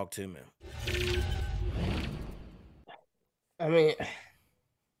Cardinals. Talk to me. I mean,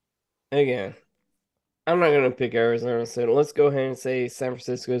 again, I'm not going to pick Arizona, so let's go ahead and say San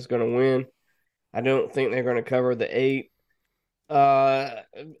Francisco is going to win. I don't think they're going to cover the 8.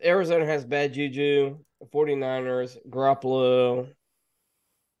 Arizona has bad juju. 49ers, Garoppolo,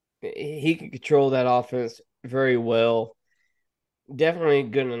 he can control that offense very well. Definitely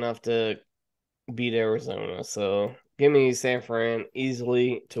good enough to beat Arizona. So give me San Fran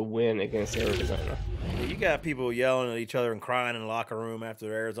easily to win against Arizona. You got people yelling at each other and crying in the locker room after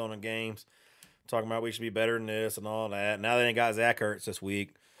the Arizona games, talking about we should be better than this and all that. Now they ain't got Zach Ertz this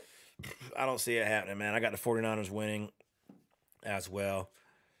week. I don't see it happening, man. I got the 49ers winning as well.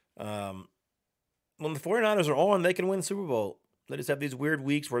 When the 49ers are on, they can win the Super Bowl. They just have these weird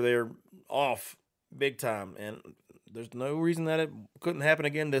weeks where they're off big time, and there's no reason that it couldn't happen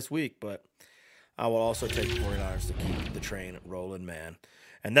again this week, but I will also take the 49ers to keep the train rolling, man.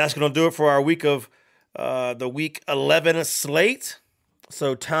 And that's going to do it for our week of the Week 11 slate.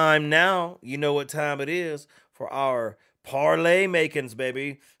 So time now, you know what time it is for our parlay makings,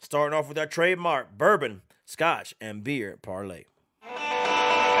 baby. Starting off with our trademark bourbon, scotch, and beer parlay.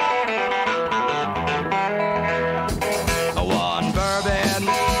 One bourbon,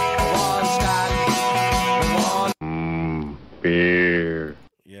 one scotch, one beer.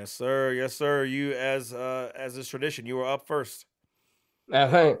 Yes, sir. Yes, sir. You, as is tradition, you were up first. I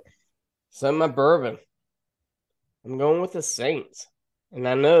think so. My bourbon. I'm going with the Saints, and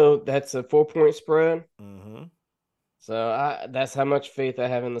I know that's a 4-point spread. Mm-hmm. So that's how much faith I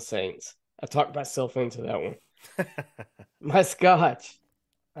have in the Saints. I talked myself into that one. My scotch.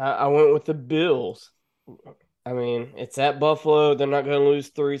 I went with the Bills. I mean, it's at Buffalo. They're not going to lose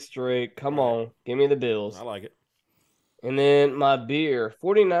 3 straight. Come on. Give me the Bills. I like it. And then my beer,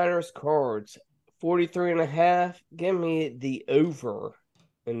 49ers Cards, 43.5. Give me the over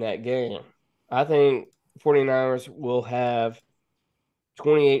in that game. I think 49ers will have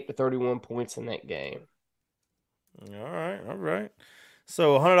 28 to 31 points in that game. All right.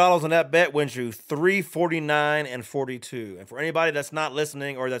 So $100 on that bet wins you $349 and 42. And for anybody that's not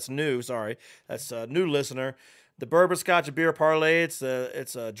listening or that's new, that's a new listener, the Bourbon Scotch and Beer Parlay, it's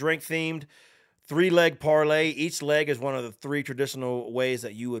a drink themed 3-leg parlay. Each leg is one of the 3 traditional ways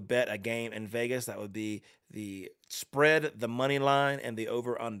that you would bet a game in Vegas. That would be the spread, the money line, and the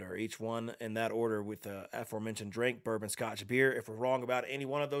over-under. Each one in that order with the aforementioned drink, bourbon, scotch, beer. If we're wrong about any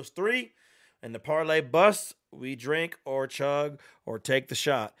one of those 3 and the parlay busts, we drink or chug or take the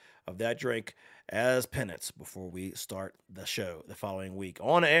shot of that drink as penance before we start the show the following week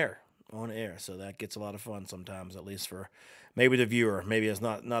on air. So that gets a lot of fun sometimes, at least for maybe the viewer. Maybe it's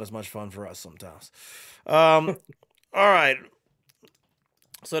not as much fun for us sometimes. All right.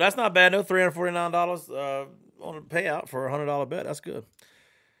 So that's not bad. No, $349 on a payout for a $100 bet. That's good.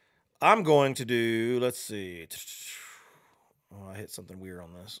 I'm going to do, let's see. Oh, I hit something weird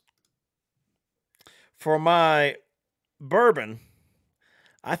on this. For my bourbon,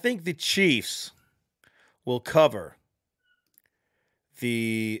 I think the Chiefs will cover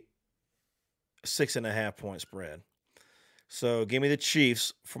the 6.5 point spread. So give me the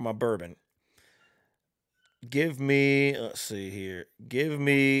Chiefs for my bourbon. Give me, let's see here. Give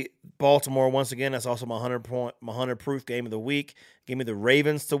me Baltimore once again. That's also my 100 proof game of the week. Give me the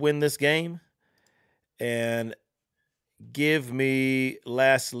Ravens to win this game. And give me,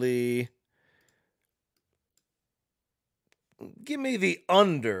 lastly, give me the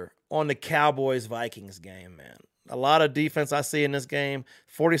under on the Cowboys-Vikings game, man. A lot of defense I see in this game.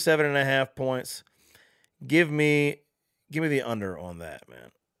 47.5 points. Give me the under on that,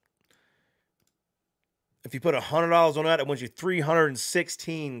 man. If you put $100 on that, it wins you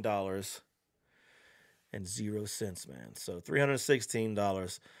 $316.00, man. So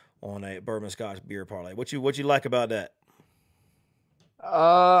 $316 on a bourbon scotch beer parlay. What you like about that?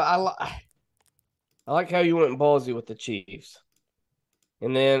 I like how you went ballsy with the Chiefs.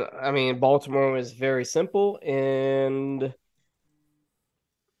 And then, I mean, Baltimore was very simple. And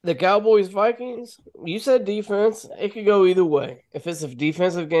the Cowboys-Vikings, you said defense. It could go either way. If it's a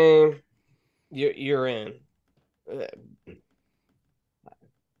defensive game, you're in.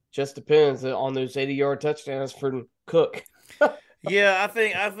 Just depends on those 80-yard touchdowns for Cook. Yeah, I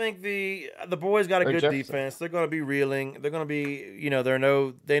think the boys got a good defense. They're going to be reeling. They're going to be,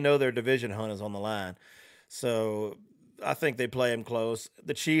 they know their division hunt is on the line. So I think they play them close.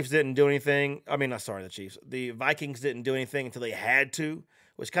 The Chiefs didn't do anything. I mean, the Chiefs. The Vikings didn't do anything until they had to,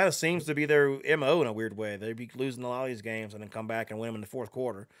 which kind of seems to be their MO in a weird way. They'd be losing a lot of these games and then come back and win them in the fourth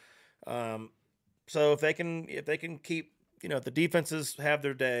quarter. So if they can keep, if the defenses have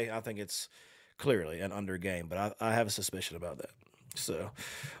their day, I think it's clearly an under game. But I have a suspicion about that. So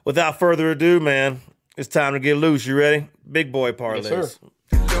without further ado, man, it's time to get loose. You ready? Big boy parlays. Yes, sir.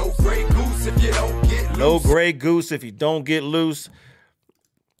 No gray goose if you don't get loose. No gray goose if you don't get loose.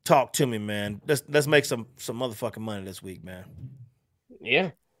 Talk to me, man. Let's make some motherfucking money this week, man.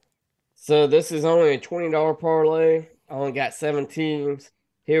 Yeah. So this is only a $20 parlay. I only got 7 teams.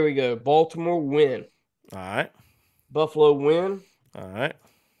 Here we go. Baltimore win. All right. Buffalo win. All right.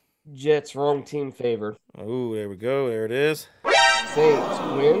 Jets wrong team favored. Oh, there we go. There it is. Saints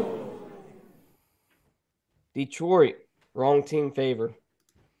win. Detroit wrong team favored.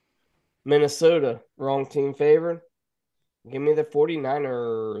 Minnesota wrong team favored. Give me the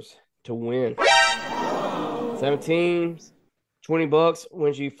 49ers to win. 7 teams, $20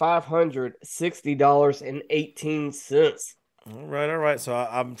 wins you $560.18. All right. So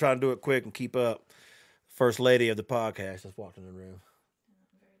I'm trying to do it quick and keep up. First lady of the podcast just walked in the room.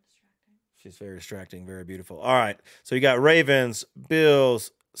 She's very distracting, very beautiful. All right. So you got Ravens,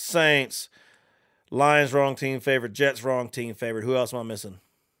 Bills, Saints, Lions wrong team favorite, Jets wrong team favorite. Who else am I missing?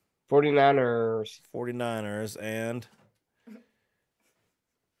 49ers. And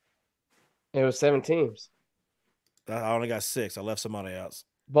it was 7 teams. I only got 6. I left somebody else.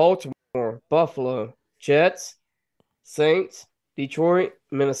 Baltimore, Buffalo, Jets, Saints, Detroit,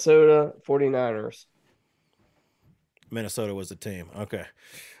 Minnesota, 49ers. Minnesota was the team. Okay.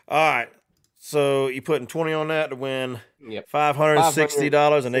 All right. So you putting 20 on that to win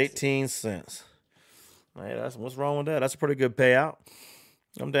 $560.18. Hey, what's wrong with that? That's a pretty good payout.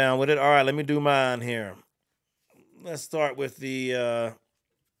 I'm down with it. All right, let me do mine here. Let's start with the I'm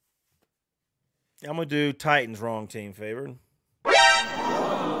going to do Titans wrong team favored.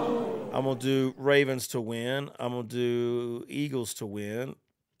 I'm going to do Ravens to win. I'm going to do Eagles to win.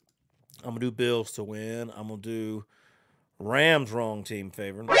 I'm going to do Bills to win. I'm going to do Rams wrong team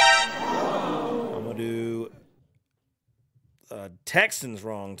favored. I'm going to do Texans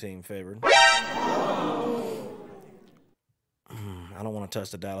wrong team favored. I don't want to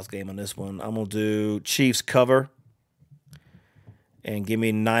touch the Dallas game on this one. I'm going to do Chiefs cover and give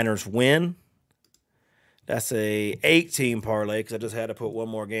me Niners win. That's a 8-team parlay because I just had to put one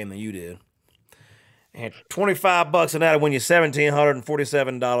more game than you did. And $25 on that, I win you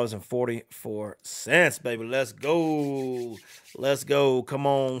 $1,747.44, baby. Let's go. Let's go. Come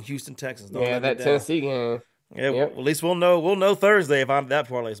on, Houston, Texans. Don't that Tennessee game. Yeah, yep. Well, at least we'll know Thursday if that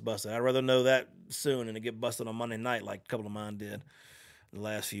parlay's busted. I'd rather know that soon than to get busted on Monday night like a couple of mine did the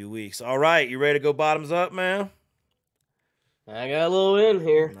last few weeks. All right, you ready to go bottoms up, man? I got a little in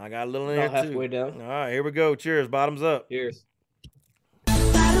here. I got a little in here, too. Halfway down. All right, here we go. Cheers. Bottoms up. Cheers.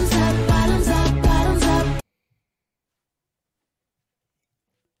 Bottoms up, bottoms up, bottoms up.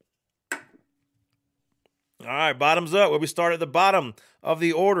 All right, bottoms up, where we start at the bottom of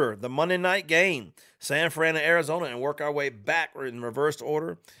the order, the Monday night game, San Fran and Arizona, and work our way back in reversed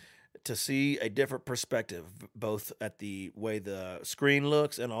order to see a different perspective, both at the way the screen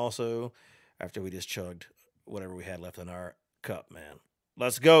looks and also after we just chugged whatever we had left in our cup, man.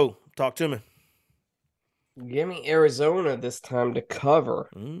 Let's go. Talk to me. Give me Arizona this time to cover.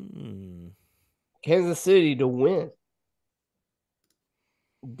 Kansas City to win.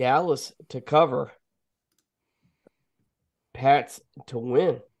 Dallas to cover. Pats to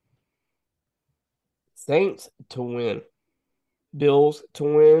win. Saints to win. Bills to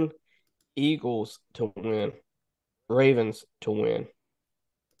win. Eagles to win. Ravens to win.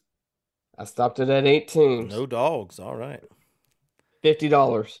 I stopped it at 8 teams. No dogs. All right.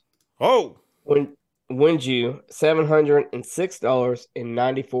 $50. Oh. Wins you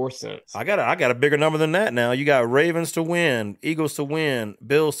 $706.94. I got a bigger number than that now. You got Ravens to win, Eagles to win,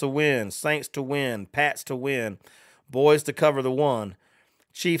 Bills to win, Saints to win, Pats to win, Boys to cover the 1,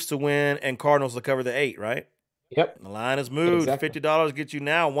 Chiefs to win, and Cardinals to cover the 8, right? Yep. The line has moved. Exactly. $50 gets you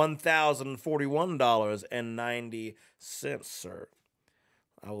now $1,041.90, sir.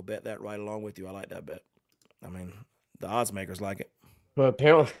 I will bet that right along with you. I like that bet. I mean, the odds makers like it. Well,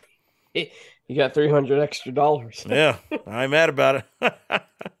 apparently you got $300 extra. Yeah, I ain't mad about it.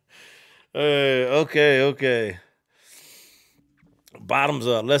 Okay. Bottoms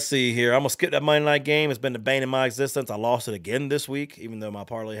up. Let's see here. I'm going to skip that Monday night game. It's been the bane of my existence. I lost it again this week, even though my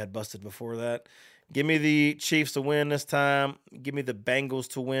parlay had busted before that. Give me the Chiefs to win this time. Give me the Bengals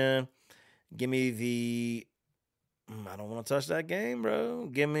to win. Give me the... I don't want to touch that game, bro.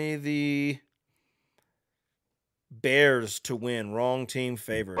 Give me the Bears to win. Wrong team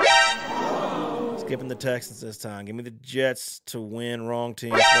favorite. Skipping the Texans this time. Give me the Jets to win. Wrong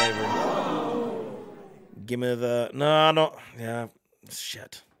team favorite. Give me the... No, I don't... Yeah,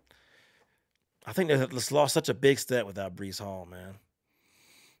 shit. I think they just lost such a big step without Breece Hall, man.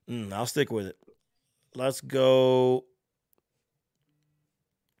 I'll stick with it. Let's go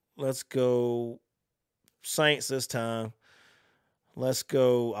Saints this time. Let's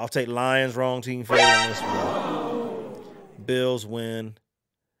go. I'll take Lions wrong team favorite in this one. Bills win.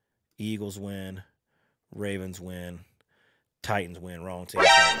 Eagles win. Ravens win. Titans win wrong team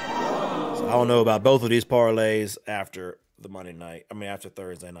favorite. So I don't know about both of these parlays after the after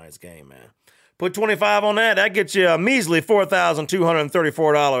Thursday night's game, man. Put 25 on that. That gets you a measly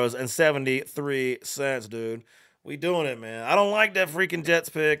 $4,234.73, dude. We doing it, man. I don't like that freaking Jets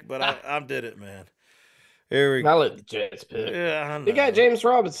pick, but I did it, man. Here we go. I like the Jets pick. Yeah, I know. They got James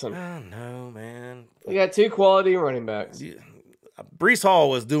Robinson. I know, man. They got 2 quality running backs. Yeah. Breece Hall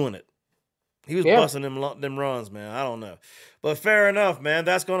was doing it. He was busting them runs, man. I don't know, but fair enough, man.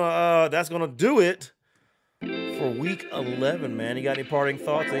 That's gonna do it for week 11, man. You got any parting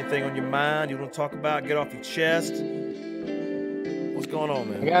thoughts? Anything on your mind you want to talk about? Get off your chest. What's going on,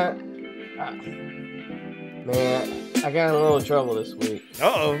 man? I got in a little trouble this week.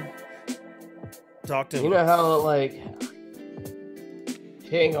 Uh-oh. Talk to me. You know how,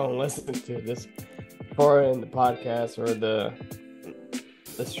 he ain't gonna listen to this part in the podcast or the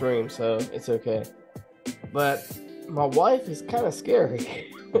stream, so it's okay. But my wife is kind of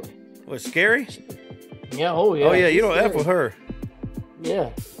scary. What, scary? Yeah, oh yeah. Oh yeah, you don't F with her.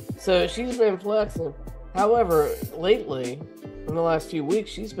 Yeah. So she's been flexing. However, lately, in the last few weeks,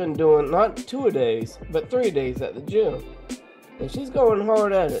 she's been doing not 2 days, but 3 days at the gym. And she's going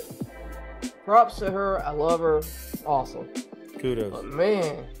hard at it. Props to her. I love her. Awesome. Kudos. But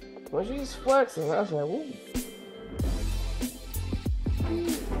man, when she's flexing, I was like, woo.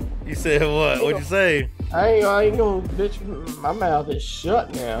 You said what? What'd you say? I ain't gonna, bitch. My mouth is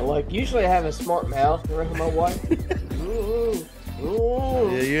shut now. Like, usually I have a smart mouth around my wife.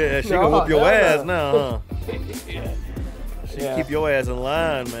 Yeah. She can whoop your ass now, huh? Yeah. She can keep your ass in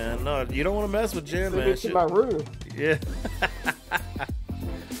line, man. No, you don't want to mess with Jen, man. Get to my room. Yeah.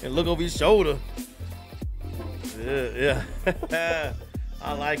 And look over your shoulder. Yeah.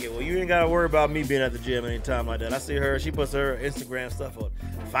 I like it. Well, you ain't got to worry about me being at the gym anytime like that. I see her. She puts her Instagram stuff up.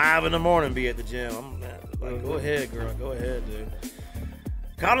 5 in the morning, be at the gym. I'm like, go ahead, girl. Go ahead, dude.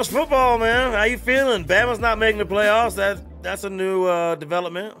 College football, man. How you feeling? Bama's not making the playoffs. That's a new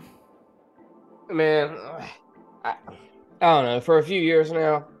development. Man, I don't know. For a few years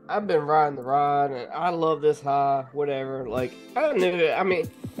now, I've been riding the ride, and I love this high, whatever. Like, I knew it. I mean,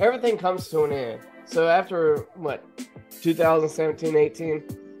 everything comes to an end. So after, 2017, 18,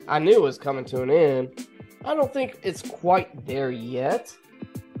 I knew it was coming to an end. I don't think it's quite there yet.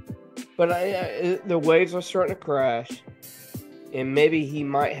 But the waves are starting to crash. And maybe he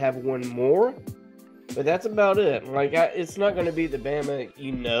might have one more. But that's about it. Like, it's not going to be the Bama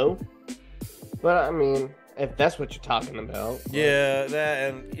you know. But, I mean, if that's what you're talking about. Yeah,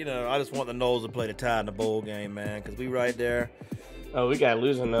 that, and, I just want the Noles to play the tie in the bowl game, man, because we right there. Oh, we got to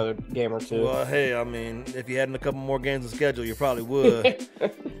lose another game or two. Well, hey, I mean, if you had a couple more games on schedule, you probably would.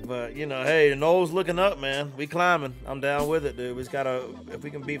 But, hey, the Noles looking up, man. We climbing. I'm down with it, dude. We just got to, if we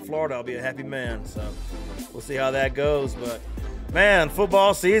can beat Florida, I'll be a happy man. So we'll see how that goes. But, man,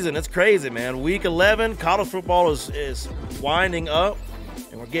 football season, it's crazy, man. Week 11, college football is winding up.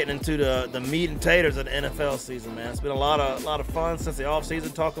 And we're getting into the meat and taters of the NFL season, man. It's been a lot of fun since the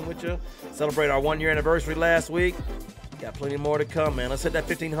offseason talking with you. Celebrate our 1-year anniversary last week. Got plenty more to come, man. Let's hit that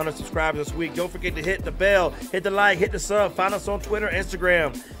 1,500 subscribers this week. Don't forget to hit the bell, hit the like, hit the sub. Find us on Twitter,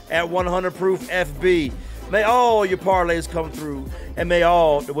 Instagram at 100ProofFB. May all your parlays come through, and may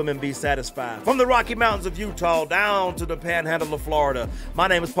all the women be satisfied. From the Rocky Mountains of Utah down to the Panhandle of Florida. My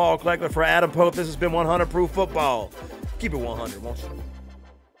name is Paul Kleckler. For Adam Pope, this has been 100 Proof Football. Keep it 100, won't you?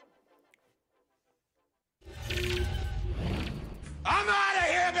 I'm out!